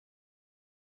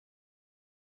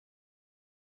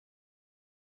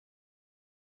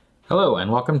Hello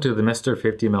and welcome to the Mr.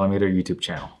 50mm YouTube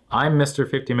channel. I'm Mr.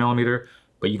 50mm,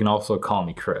 but you can also call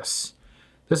me Chris.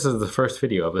 This is the first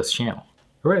video of this channel.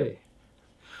 Hooray!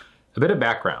 A bit of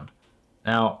background.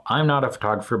 Now, I'm not a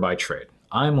photographer by trade.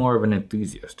 I'm more of an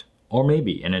enthusiast, or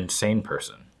maybe an insane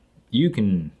person. You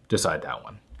can decide that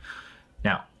one.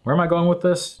 Now, where am I going with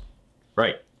this?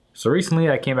 Right. So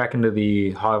recently I came back into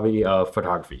the hobby of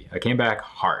photography. I came back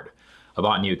hard. I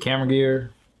bought new camera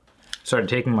gear, started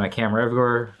taking my camera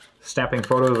everywhere, snapping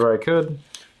photos where I could,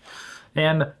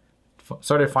 and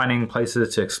started finding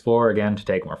places to explore again to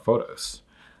take more photos.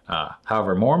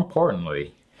 However, more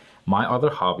importantly, my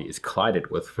other hobbies collided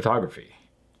with photography.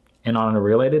 And on a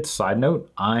related side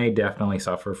note, I definitely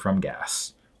suffer from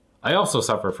gas. I also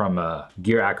suffer from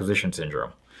gear acquisition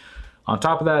syndrome. On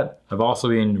top of that, I've also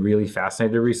been really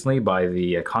fascinated recently by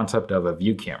the concept of a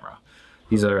view camera.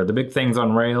 These are the big things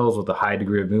on rails with a high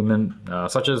degree of movement,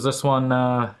 such as this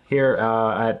one here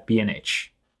at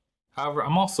B&H. However,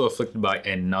 I'm also afflicted by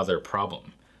another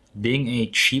problem, being a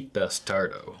cheap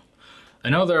bastardo. I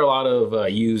know there are a lot of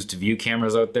used view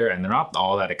cameras out there and they're not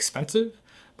all that expensive,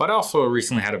 but I also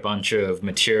recently had a bunch of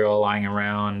material lying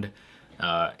around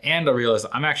and I realized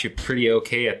I'm actually pretty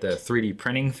okay at the 3D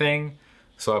printing thing.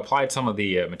 So I applied some of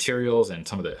the materials and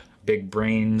some of the big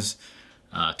brains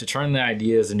to turn the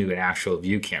ideas into an actual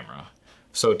view camera.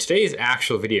 So today's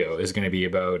actual video is going to be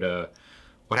about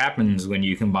what happens when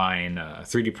you combine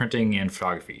 3D printing and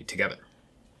photography together.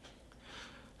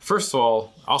 First of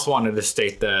all, I also wanted to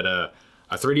state that a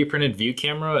 3D printed view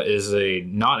camera is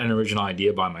not an original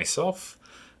idea by myself.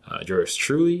 Yours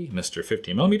truly, Mr.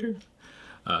 50mm.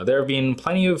 There have been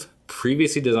plenty of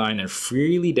previously designed and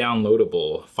freely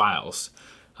downloadable files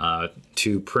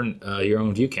to print your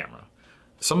own view camera.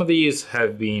 Some of these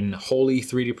have been wholly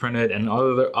 3D printed and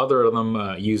other of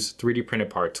them use 3D printed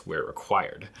parts where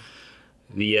required.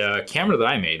 The camera that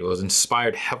I made was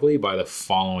inspired heavily by the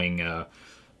following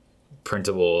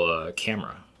printable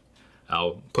camera.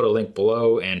 I'll put a link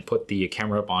below and put the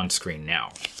camera up on screen now.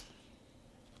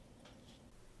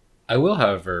 I will,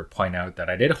 however, point out that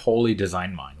I did wholly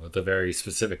design mine with a very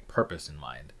specific purpose in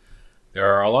mind.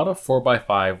 There are a lot of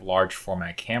 4x5 large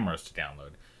format cameras to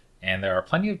download, and there are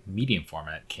plenty of medium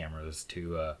format cameras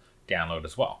to download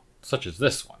as well, such as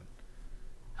this one.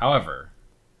 However,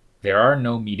 there are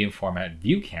no medium format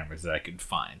view cameras that I could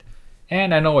find,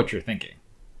 and I know what you're thinking.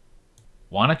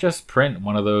 Why not just print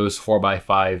one of those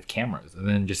 4x5 cameras and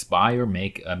then just buy or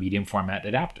make a medium format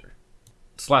adapter?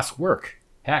 It's less work.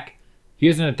 Heck,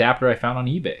 here's an adapter I found on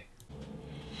eBay.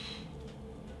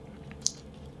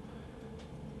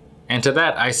 And to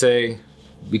that I say,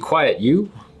 be quiet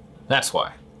you, that's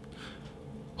why.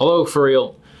 Although for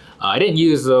real, I didn't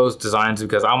use those designs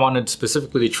because I wanted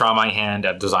specifically to try my hand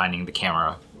at designing the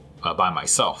camera by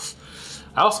myself.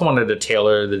 I also wanted to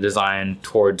tailor the design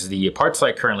towards the parts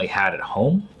I currently had at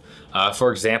home.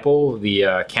 For example,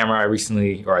 the camera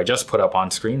I just put up on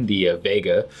screen, the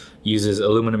Vega, uses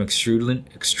aluminum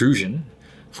extrusion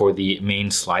for the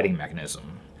main sliding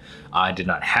mechanism. I did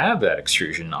not have that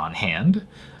extrusion on hand,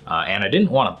 and I didn't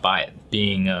want to buy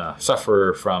it,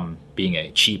 suffer from being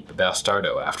a cheap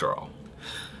bastardo after all.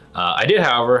 I did,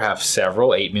 however, have several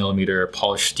 8mm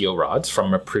polished steel rods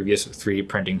from a previous 3D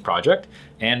printing project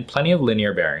and plenty of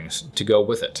linear bearings to go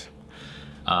with it.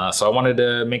 So I wanted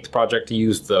to make the project to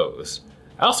use those.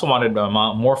 I also wanted a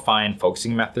more fine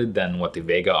focusing method than what the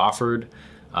Vega offered,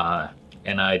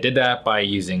 and I did that by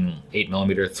using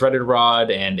 8mm threaded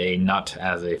rod and a nut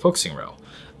as a focusing rail,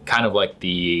 kind of like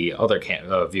the other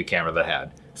view camera that I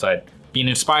had. So I'd been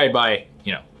inspired by,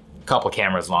 a couple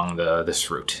cameras along this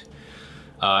route.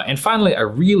 And finally, I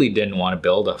really didn't want to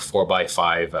build a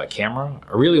 4x5 camera.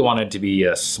 I really wanted it to be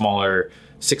a smaller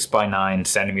 6x9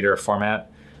 centimeter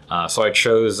format. So I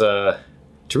chose to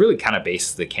really kind of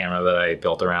base the camera that I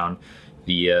built around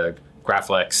the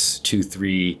Graflex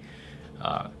 2.3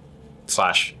 /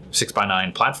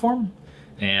 6x9 platform.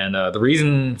 And the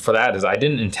reason for that is I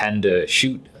didn't intend to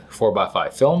shoot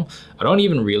 4x5 film. I don't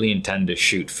even really intend to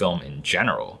shoot film in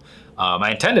general.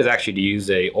 My intent is actually to use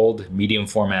a old medium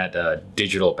format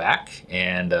digital back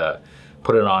and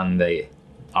put it on the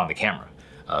camera.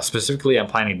 Specifically, I'm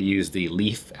planning to use the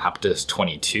Leaf Aptus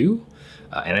 22.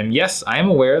 Yes, I am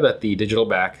aware that the digital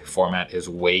back format is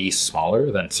way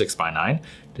smaller than 6x9.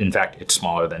 In fact, it's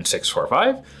smaller than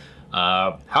 645.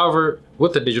 However,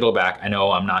 with the digital back, I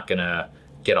know I'm not gonna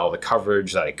get all the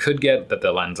coverage that I could get that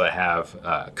the lens I have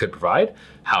could provide.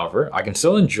 However, I can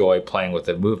still enjoy playing with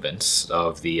the movements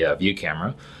of the view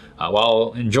camera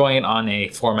while enjoying it on a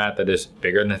format that is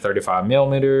bigger than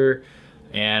 35mm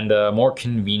and more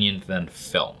convenient than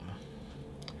film.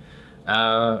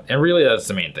 And really that's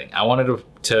the main thing. I wanted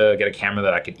to get a camera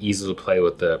that I could easily play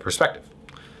with the perspective.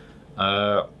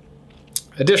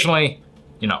 Additionally,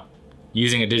 you know,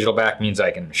 using a digital back means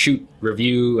I can shoot,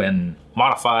 review, and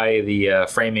modify the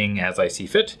framing as I see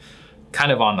fit,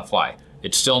 kind of on the fly.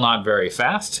 It's still not very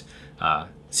fast,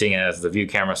 seeing as the view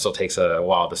camera still takes a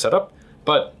while to set up,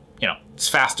 but you know, it's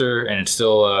faster and it's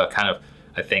still kind of,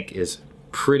 I think, is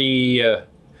pretty,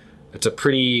 it's a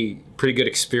pretty good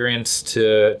experience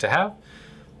to have.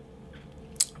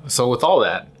 So with all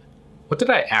that, what did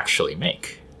I actually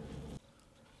make?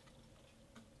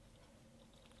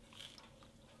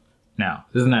 Now,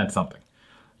 isn't that something?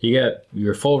 You get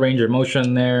your full range of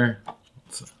motion there.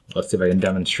 Let's see if I can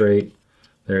demonstrate.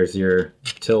 There's your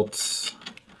tilts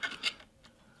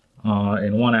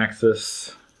in one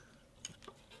axis,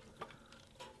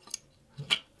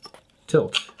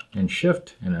 tilt and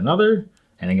shift in another,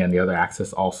 and again the other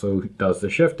axis also does the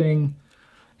shifting,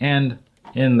 and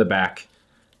in the back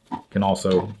can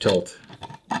also tilt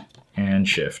and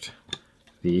shift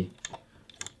the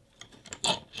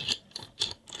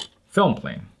film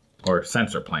plane, or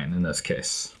sensor plane in this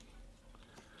case.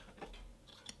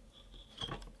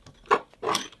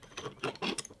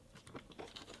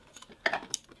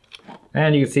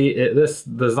 And you can see this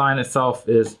design itself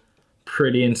is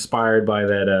pretty inspired by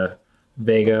that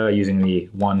Vega using the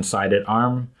one-sided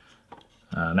arm.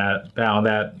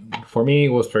 That for me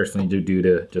was personally due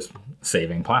to just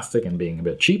saving plastic and being a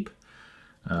bit cheap.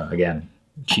 Again,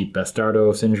 cheap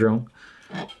bastardo syndrome.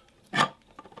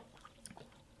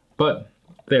 But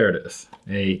there it is,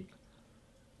 a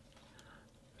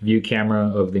view camera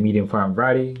of the medium format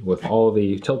variety with all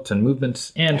the tilts and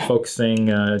movements and focusing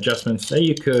adjustments that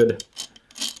you could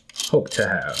hope to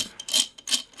have.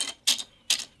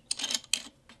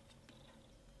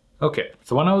 Okay,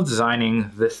 so when I was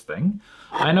designing this thing,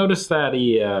 I noticed that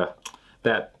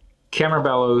that camera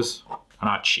bellows are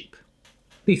not cheap.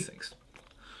 These things.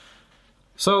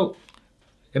 So,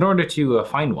 in order to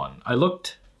find one, I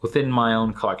looked within my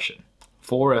own collection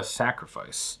for a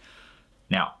sacrifice.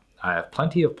 Now, I have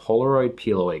plenty of Polaroid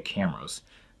PLA cameras,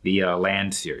 the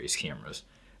Land series cameras,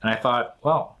 and I thought,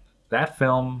 well, that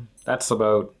film, that's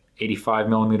about 85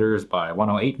 millimeters by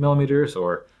 108 millimeters,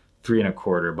 or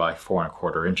 3¼ by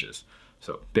 4¼ inches.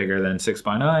 So bigger than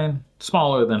 6:9,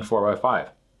 smaller than 4:5.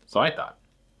 So I thought,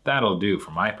 that'll do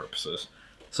for my purposes.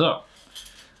 So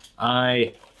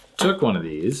I took one of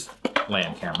these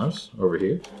Land cameras over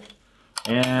here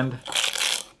and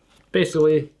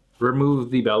basically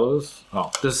removed the bellows.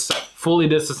 Oh, this fully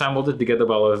disassembled it to get the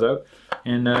bellows out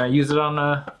and use it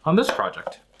on this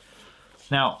project.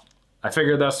 Now, I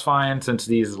figured that's fine since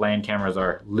these Land cameras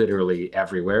are literally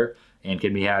everywhere and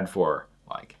can be had for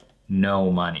like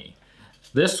no money.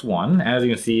 This one, as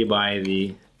you can see by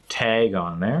the tag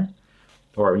on there,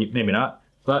 or maybe not,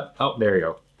 but oh, there you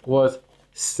go, was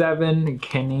 7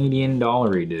 Canadian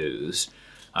dollar dues,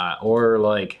 or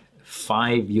like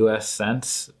 5 US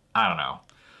cents. I don't know.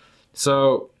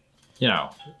 So, you know,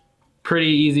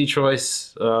 pretty easy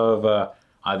choice of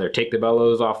either take the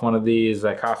bellows off one of these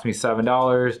that cost me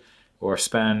 $7, or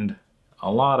spend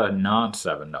a lot of not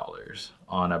 $7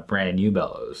 on a brand new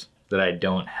bellows that I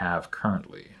don't have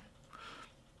currently.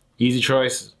 Easy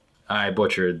choice. I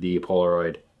butchered the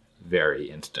Polaroid very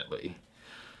instantly.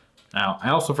 Now, I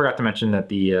also forgot to mention that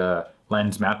the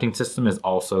lens mounting system is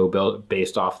also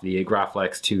based off the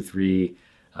Graflex 2.3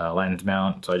 lens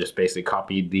mount. So I just basically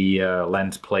copied the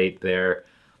lens plate there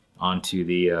onto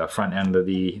the front end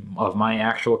of my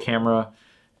actual camera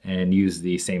and used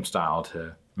the same style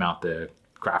to mount the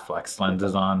Graflex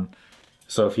lenses on.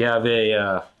 So if you have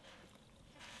a,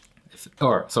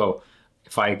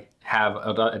 if I have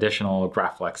additional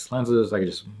Graflex lenses, I can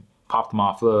just pop them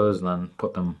off those and then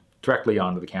put them directly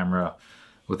onto the camera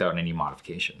without any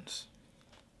modifications.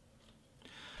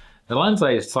 The lens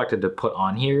I selected to put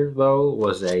on here, though,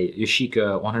 was a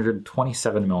Yashica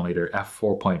 127mm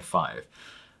f4.5.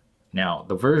 Now,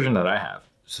 the version that I have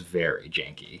is very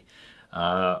janky.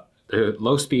 The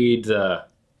low speeds,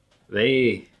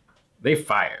 they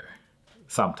fire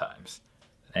sometimes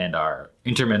and are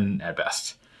intermittent at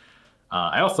best.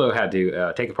 I also had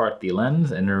to take apart the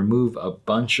lens and remove a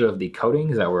bunch of the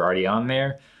coatings that were already on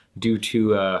there due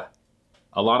to a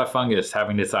lot of fungus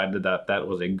having decided that that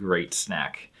was a great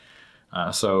snack.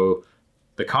 So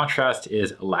the contrast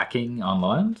is lacking on the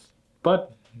lens,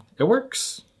 but it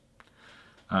works.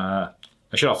 I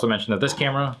should also mention that this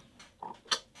camera,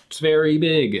 it's very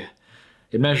big.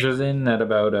 It measures in at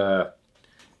about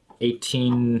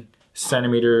 18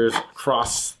 centimeters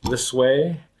across this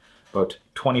way, about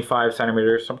 25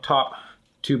 centimeters from top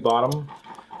to bottom,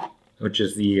 which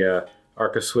is the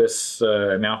Arca Swiss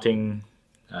mounting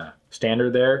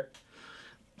standard there.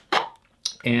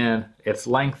 And its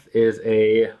length is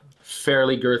a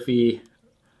fairly girthy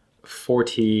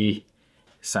 40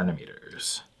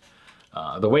 centimeters.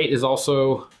 The weight is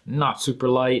also not super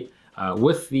light.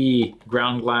 With the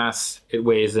ground glass, it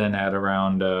weighs in at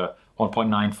around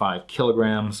 1.95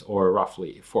 kilograms or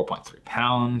roughly 4.3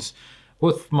 pounds.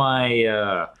 With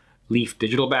my Leaf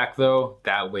digital back though,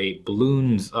 that weight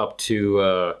balloons up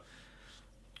to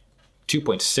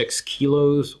 2.6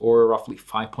 kilos or roughly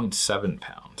 5.7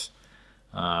 pounds.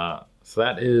 So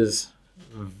that is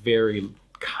very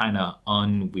kind of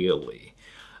unwieldy.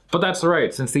 But that's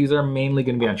alright, since these are mainly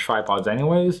going to be on tripods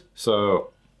anyways,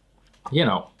 so, you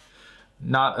know,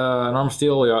 not normal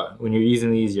steel, when you're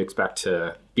using these, you expect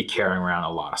to be carrying around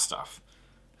a lot of stuff.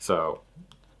 So,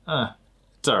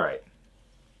 it's alright.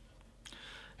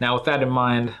 Now with that in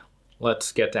mind,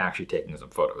 let's get to actually taking some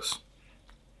photos.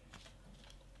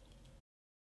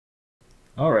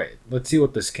 Alright, let's see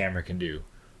what this camera can do.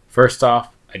 First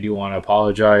off, I do want to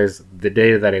apologize. The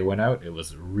day that it went out, it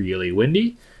was really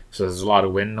windy, so there's a lot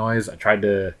of wind noise. I tried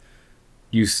to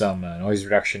use some noise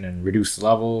reduction and reduce the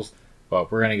levels, but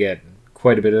we're going to get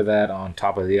quite a bit of that on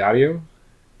top of the audio.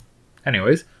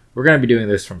 Anyways, we're going to be doing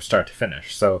this from start to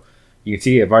finish. So you can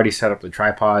see I've already set up the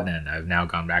tripod and I've now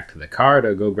gone back to the car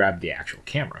to go grab the actual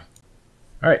camera.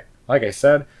 Alright, like I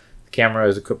said, the camera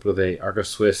is equipped with a Arca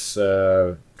Swiss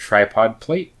tripod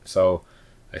plate. So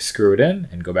I screw it in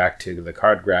and go back to the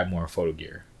car to grab more photo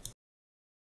gear.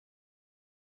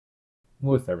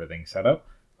 With everything set up,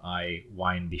 I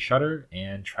wind the shutter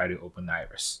and try to open the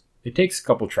iris. It takes a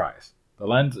couple tries. The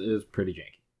lens is pretty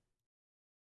janky.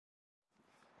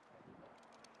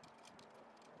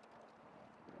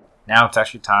 Now it's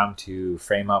actually time to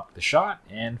frame up the shot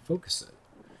and focus it.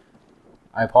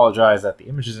 I apologize that the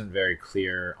image isn't very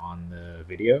clear on the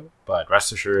video, but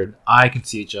rest assured, I can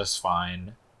see it just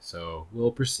fine, so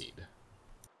we'll proceed.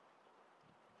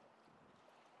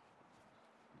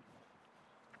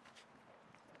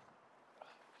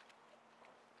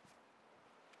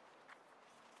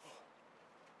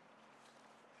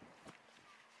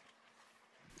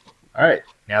 Alright,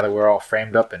 now that we're all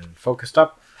framed up and focused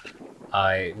up,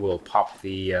 I will pop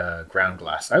the ground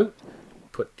glass out,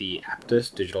 put the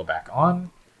Aptus digital back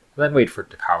on, then wait for it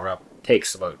to power up. It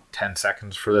takes about 10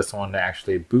 seconds for this one to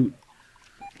actually boot.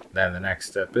 Then the next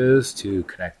step is to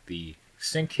connect the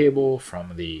sync cable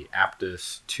from the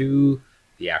Aptus to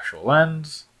the actual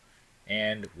lens,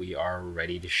 and we are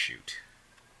ready to shoot.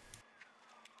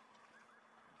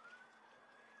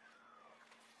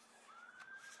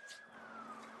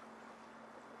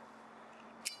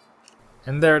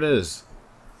 And there it is,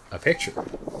 a picture.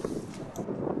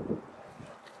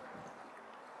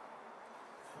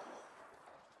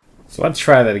 So let's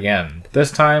try that again,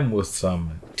 this time with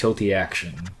some tilty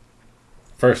action.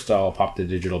 First I'll pop the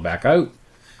digital back out,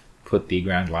 put the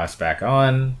ground glass back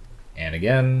on, and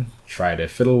again, try to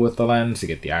fiddle with the lens to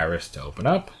get the iris to open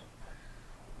up,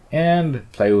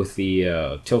 and play with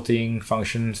the tilting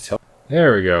functions.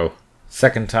 There we go,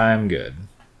 second time good.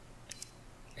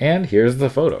 And here's the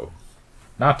photo.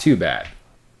 Not too bad,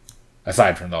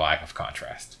 aside from the lack of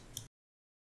contrast.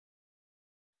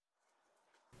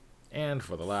 And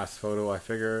for the last photo, I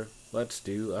figure, let's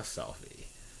do a selfie.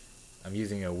 I'm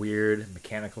using a weird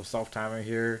mechanical self-timer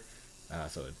here,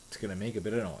 so it's going to make a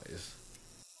bit of noise.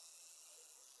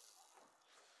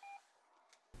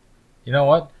 You know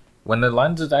what? When the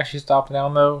lens is actually stopped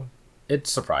down though, it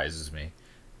surprises me.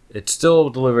 It still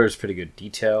delivers pretty good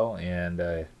detail,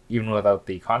 and even without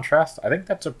the contrast, I think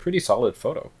that's a pretty solid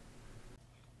photo.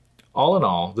 All in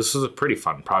all, this was a pretty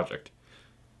fun project.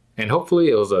 And hopefully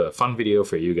it was a fun video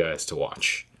for you guys to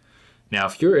watch. Now,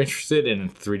 if you're interested in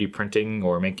 3D printing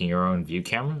or making your own view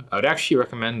camera, I would actually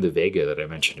recommend the Vega that I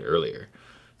mentioned earlier,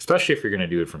 especially if you're going to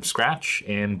do it from scratch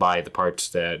and buy the parts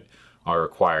that are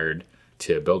required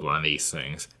to build one of these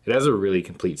things. It has a really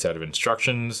complete set of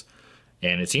instructions,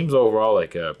 and it seems overall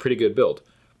like a pretty good build.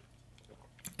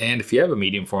 And if you have a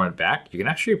medium format back, you can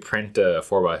actually print a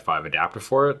 4x5 adapter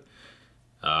for it.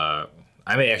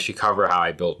 I may actually cover how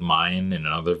I built mine in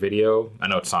another video. I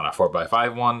know it's not a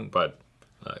 4x5 one, but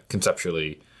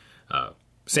conceptually,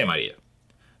 same idea.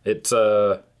 It's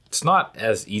not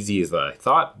as easy as I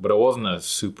thought, but it wasn't a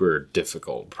super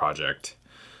difficult project.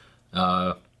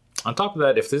 On top of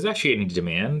that, if there's actually any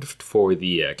demand for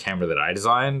the camera that I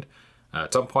designed,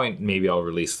 at some point maybe I'll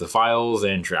release the files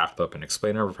and draft up an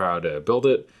explainer of how to build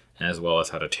it, as well as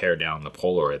how to tear down the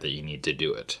Polaroid that you need to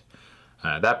do it.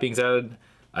 That being said,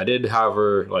 I did,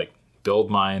 however, build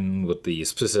mine with the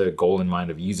specific goal in mind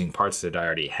of using parts that I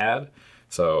already had.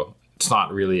 So it's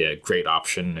not really a great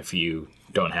option if you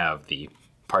don't have the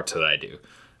parts that I do.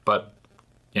 But,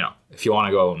 you know, if you want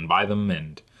to go and buy them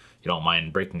and you don't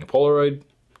mind breaking a Polaroid,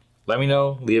 let me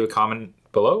know. Leave a comment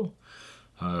below.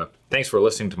 Thanks for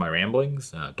listening to my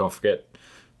ramblings. Don't forget,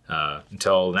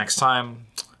 until next time,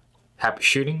 happy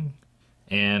shooting,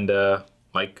 and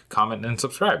like, comment, and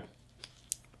subscribe.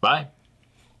 Bye.